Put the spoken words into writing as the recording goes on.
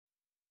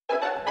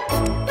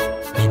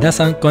皆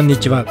さんこんに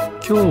ちは。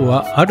今日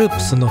はアルプ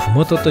スのふ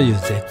もとという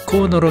絶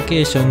好のロ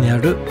ケーションにあ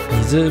る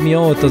湖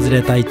を訪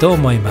れたいと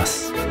思いま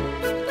す。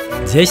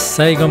ぜひ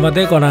最後ま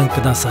でご覧く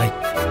ださい。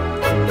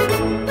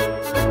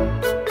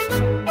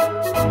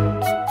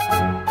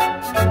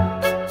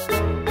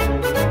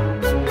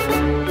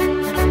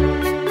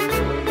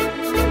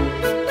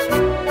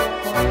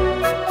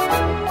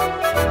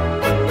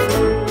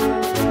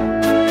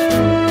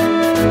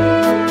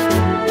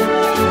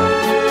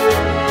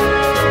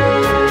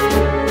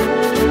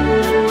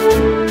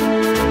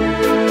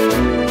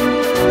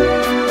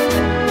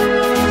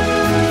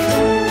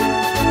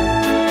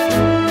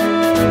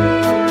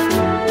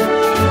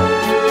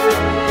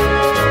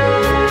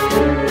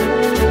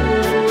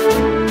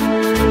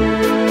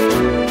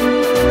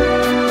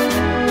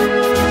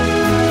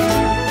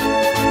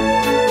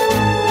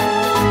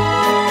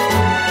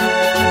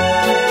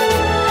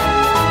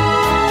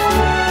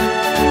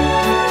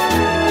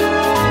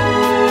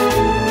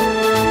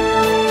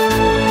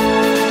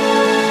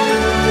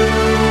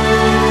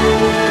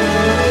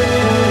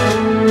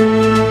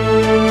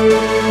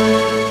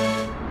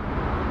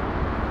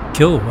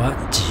今日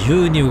は自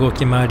由に動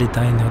き回り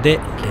たいのでレ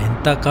ン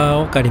タカ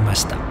ーを借りま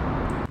した。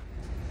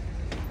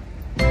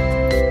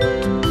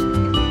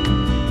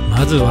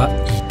まずは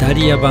イタ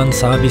リア版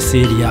サービス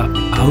エリア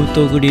アウ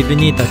トグリル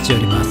に立ち寄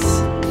りま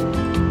す。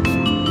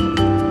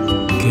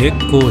結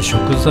構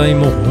食材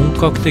も本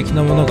格的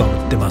なものが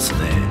売ってます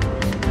ね。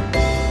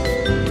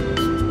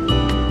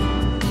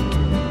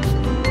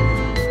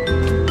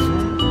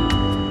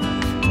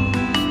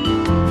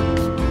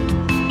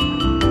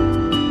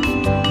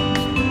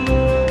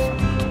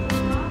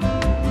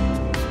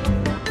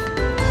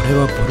これ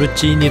はポル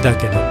チーニだ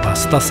けのパ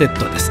スタセッ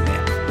トですね。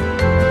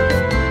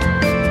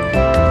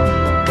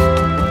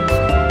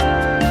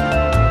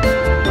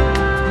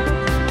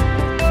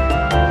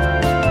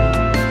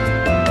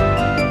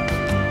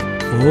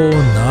おお、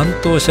な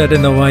んとおしゃれ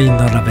なワイン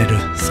並べる。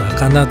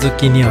魚好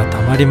きにはた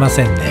まりま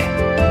せんね。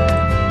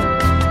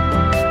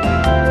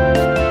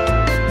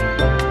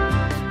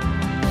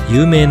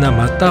有名な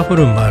マッターホ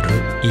ルンもある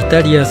イ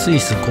タリア・ス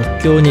イス国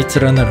境に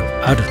連なる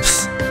アルプ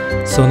ス、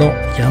その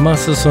山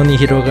裾に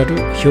広がる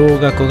氷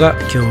河湖が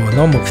今日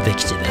の目的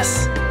地で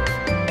す。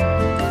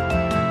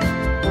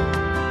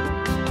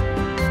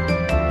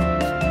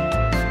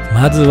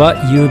まずは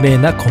有名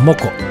なコモ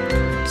湖。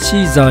シ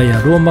ーザー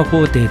やローマ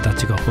皇帝た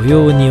ちが保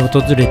養に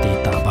訪れてい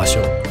た場所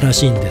ら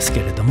しいんです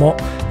けれども、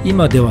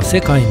今では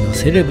世界の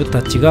セレブ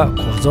たちが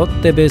こぞ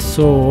って別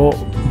荘を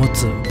持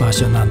つ場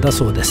所なんだ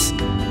そうです。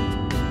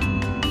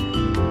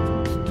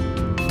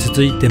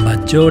続いてマ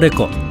ッジョーレ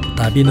湖。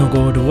旅のゴ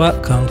ールは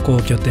観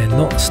光拠点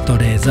のスト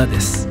レーザで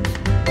す。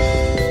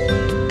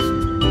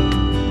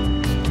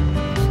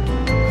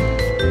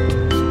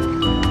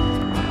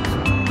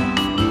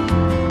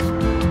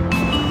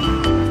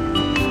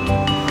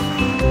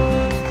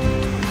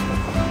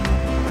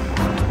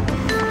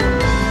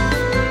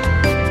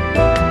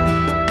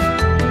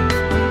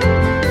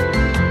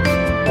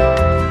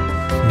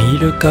見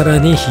るから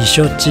に避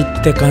暑地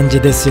って感じ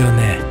ですよ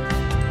ね。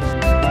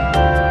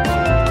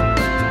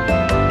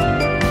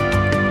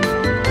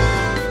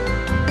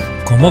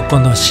コモ湖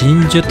の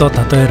真珠と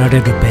例えられ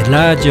るベ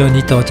ラージオに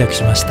到着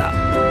しました。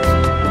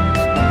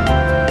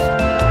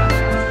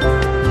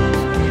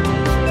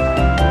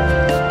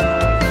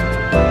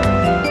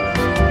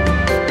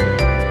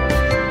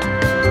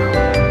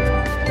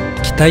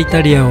北イ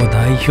タリアを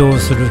代表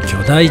する巨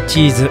大チ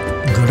ーズ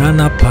グラ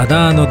ナパ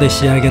ダーノで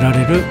仕上げら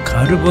れる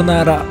カルボ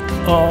ナーラ。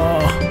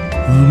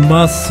う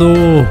まそ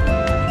う。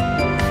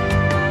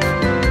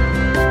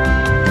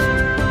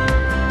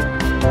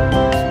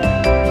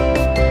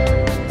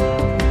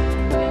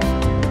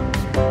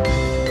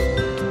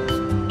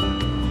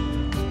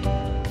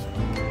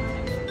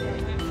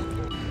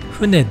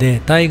船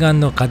で対岸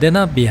のカデ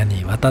ナッビア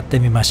に渡って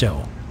みましょう。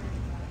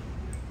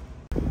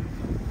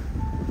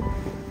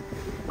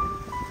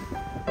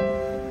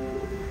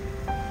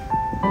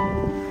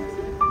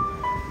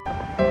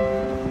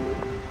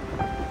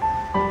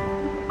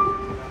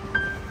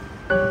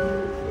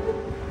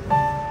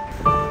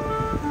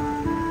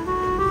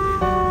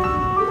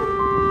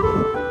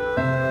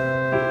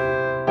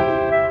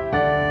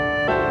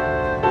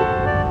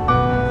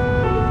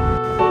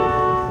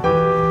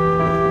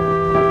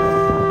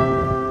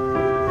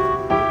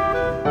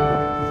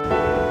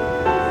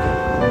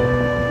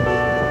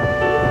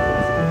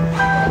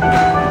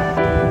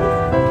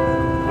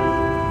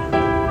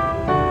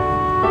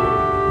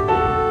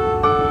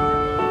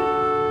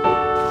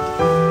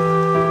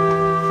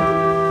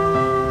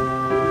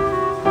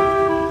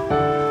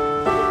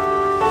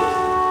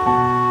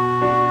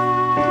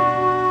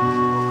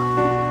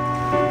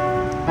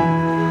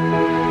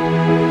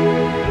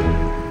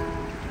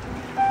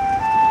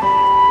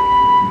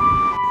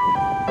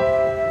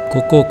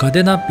ここカ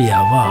デナッビ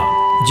アは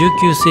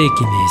19世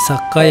紀に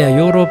作家や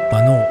ヨーロッ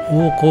パの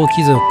王侯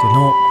貴族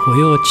の保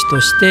養地と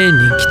して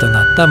人気と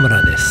なった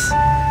村です。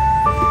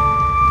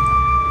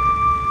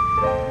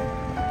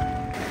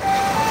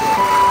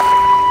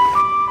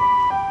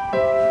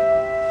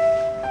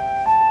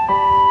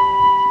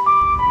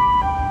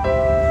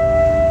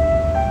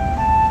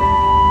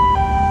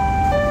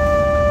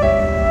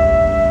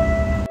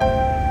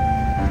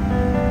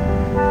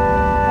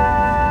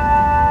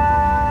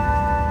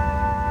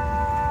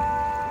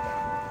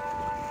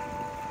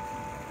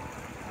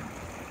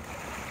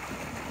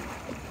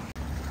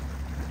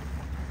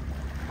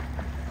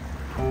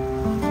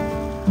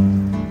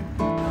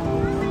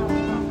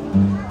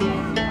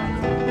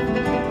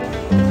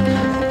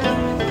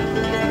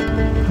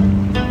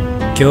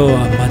日は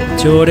マッ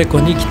ジョーレ湖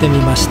に来てみ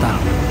ました。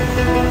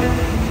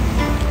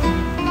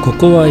こ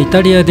こはイ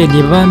タリアで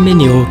2番目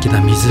に大き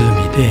な湖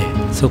で、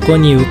そこ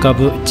に浮か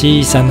ぶ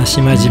小さな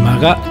島々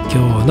が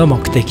今日の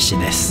目的地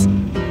です。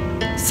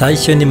最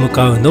初に向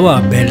かうの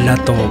はベッラ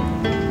島。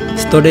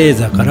ストレー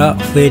ザから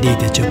フェリー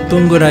で10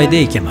分ぐらい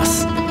で行けま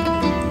す。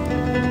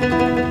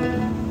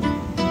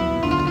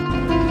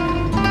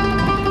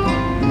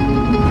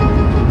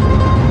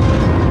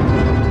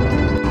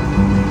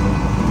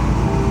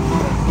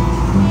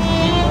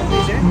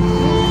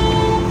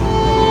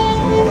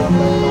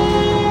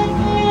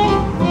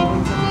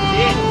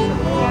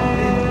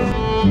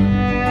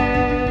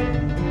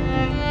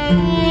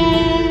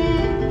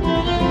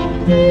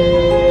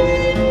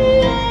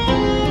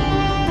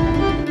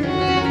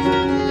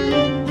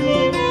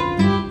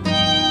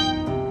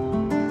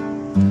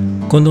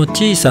この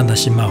小さな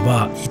島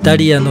はイタ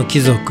リアの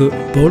貴族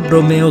ボ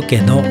ロメオ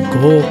家の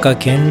豪華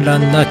絢爛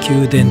な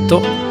宮殿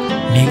と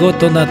見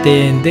事な庭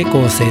園で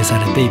構成さ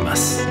れていま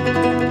す。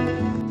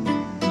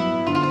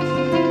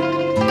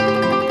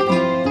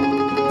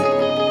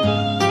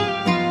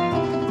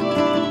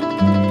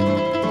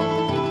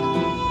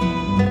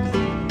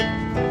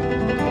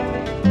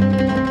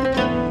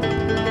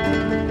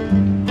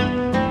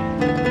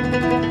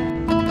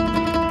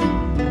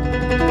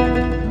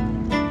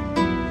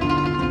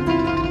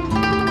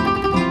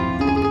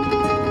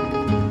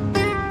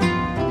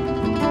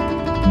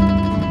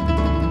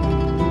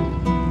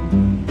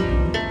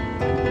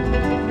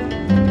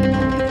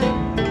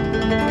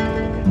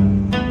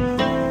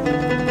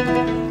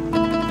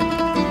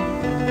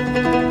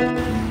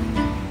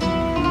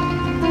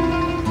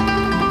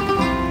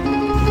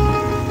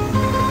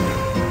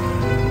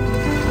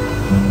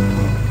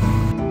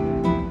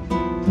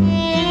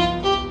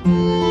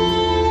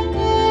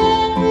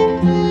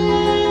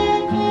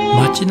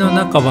街の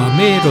中は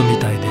迷路み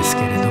たいです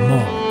けれど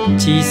も、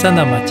小さ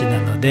な街な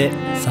ので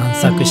散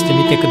策して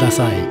みてくだ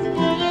さい。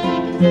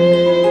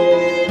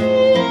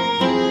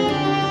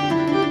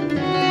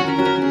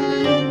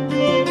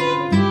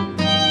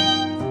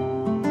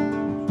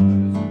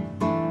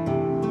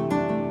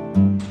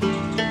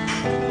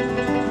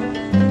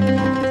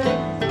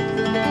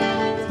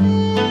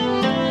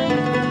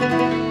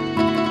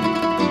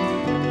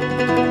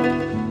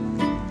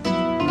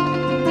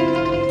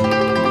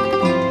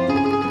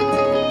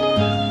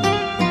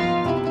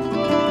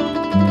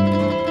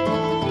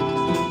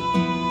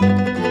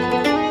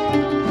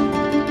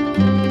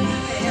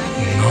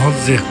な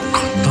ぜ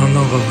刀が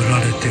売ら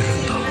れてる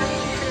んだ。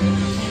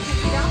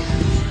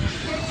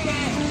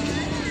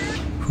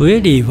フ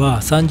ェリー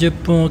は30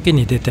分おき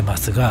に出てま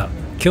すが、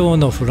今日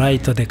のフライ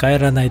トで帰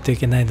らないとい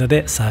けないの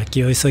で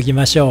先を急ぎ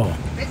ましょう。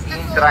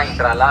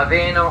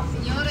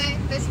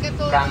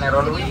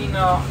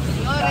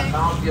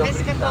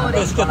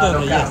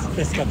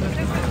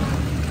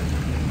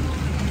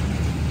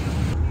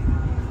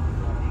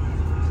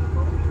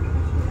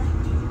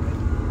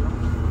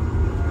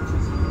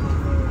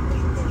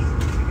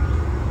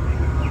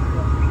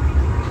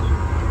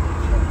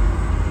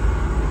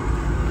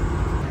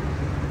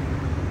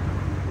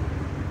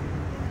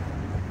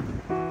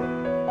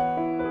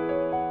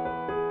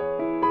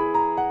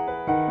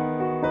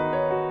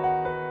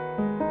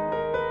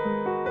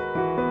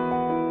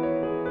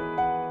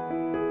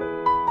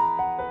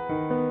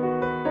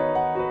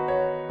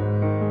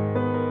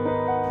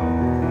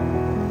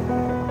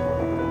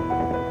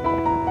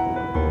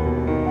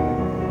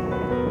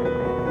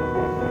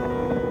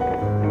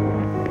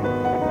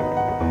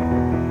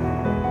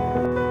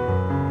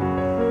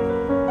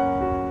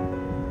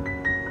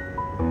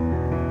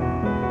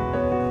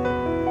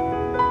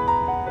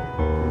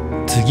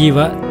次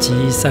は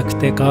小さく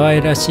て可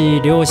愛らし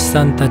い漁師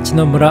さんたち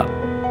の村、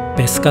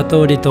ペスカ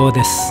トーリ島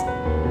です。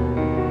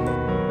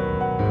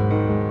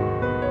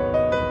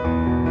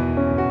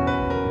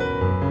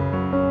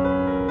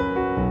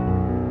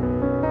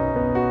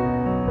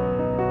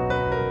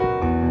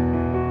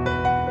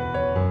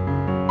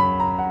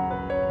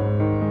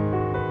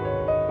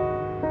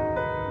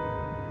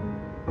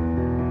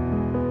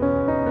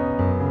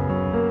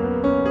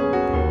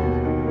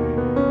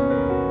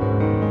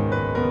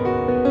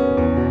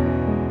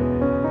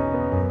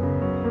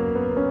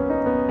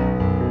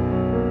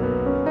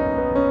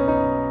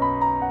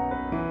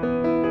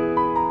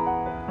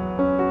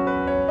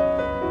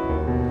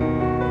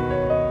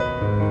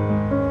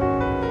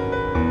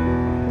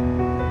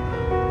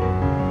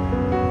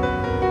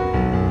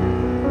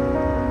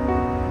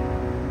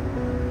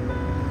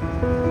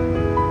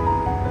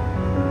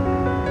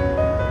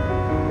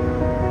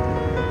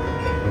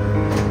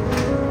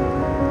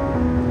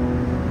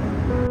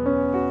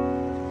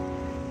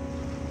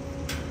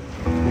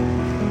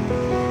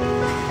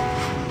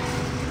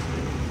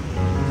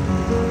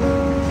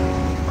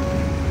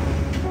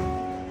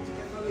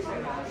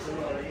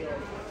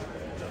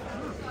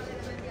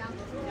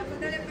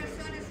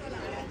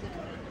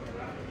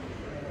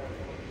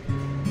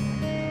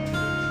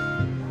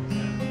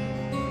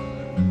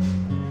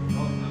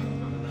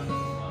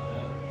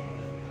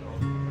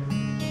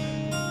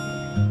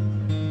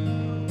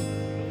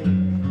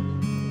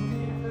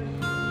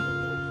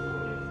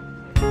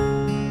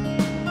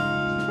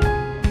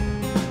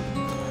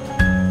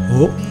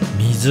お、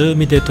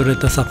湖で採れ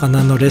た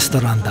魚のレスト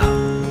ランだ。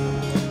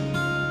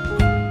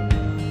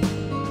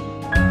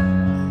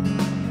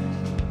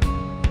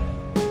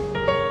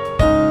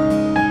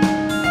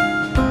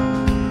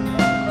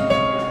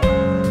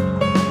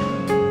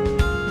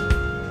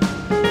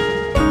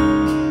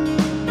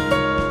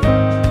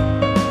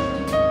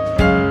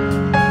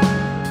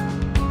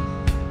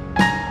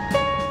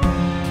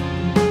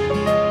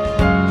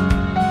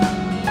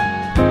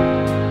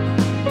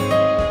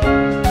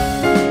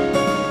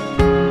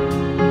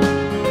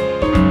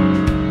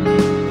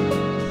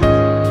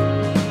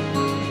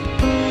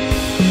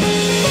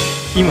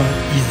今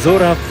イゾ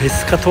ラ・ペ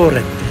スカトー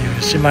レってい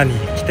う島に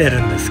来てる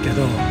んですけ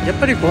ど、やっ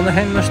ぱりこの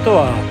辺の人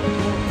は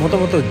もと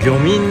もと漁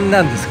民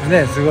なんですか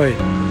ね。すごい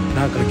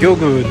なんか漁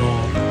具の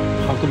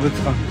博物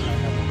館みたい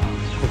なのが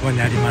ここ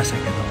にありました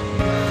け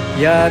ど、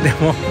いやーで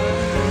も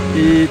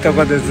いいと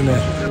こです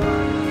ね。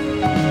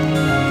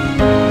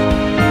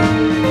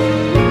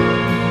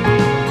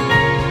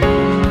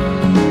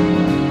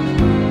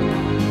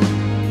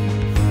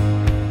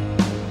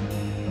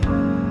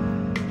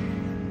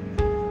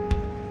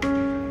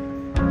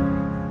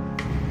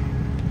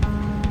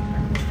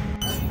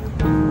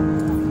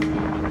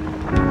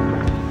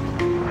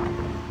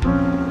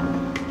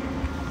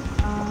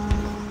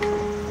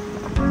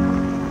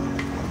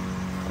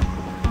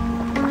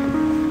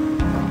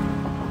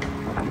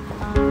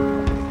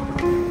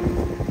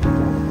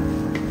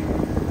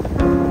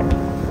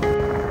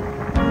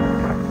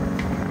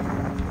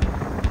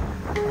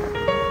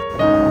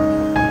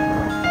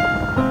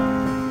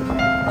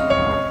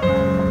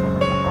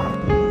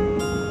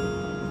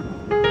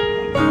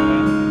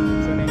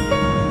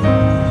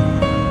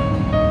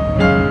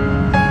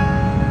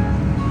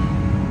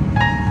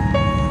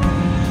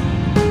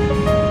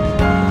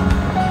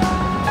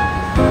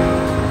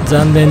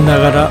残念な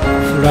がら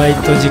フライ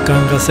ト時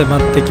間が迫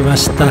ってきま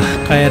した。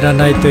帰ら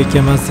ないといけ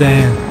ませ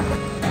ん。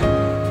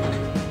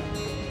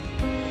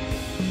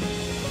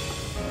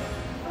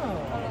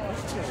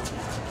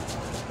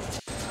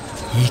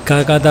い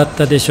かがだっ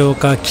たでしょう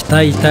か。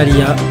北イタリ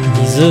ア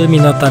湖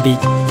の旅、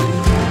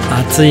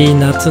暑い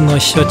夏の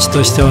避暑地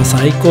としては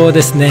最高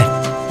ですね。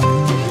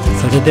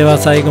それでは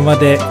最後ま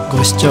で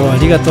ご視聴あ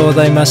りがとうご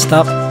ざいまし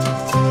た。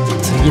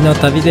次の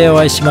旅でお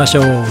会いしまし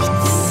ょう。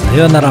さ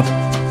ようなら。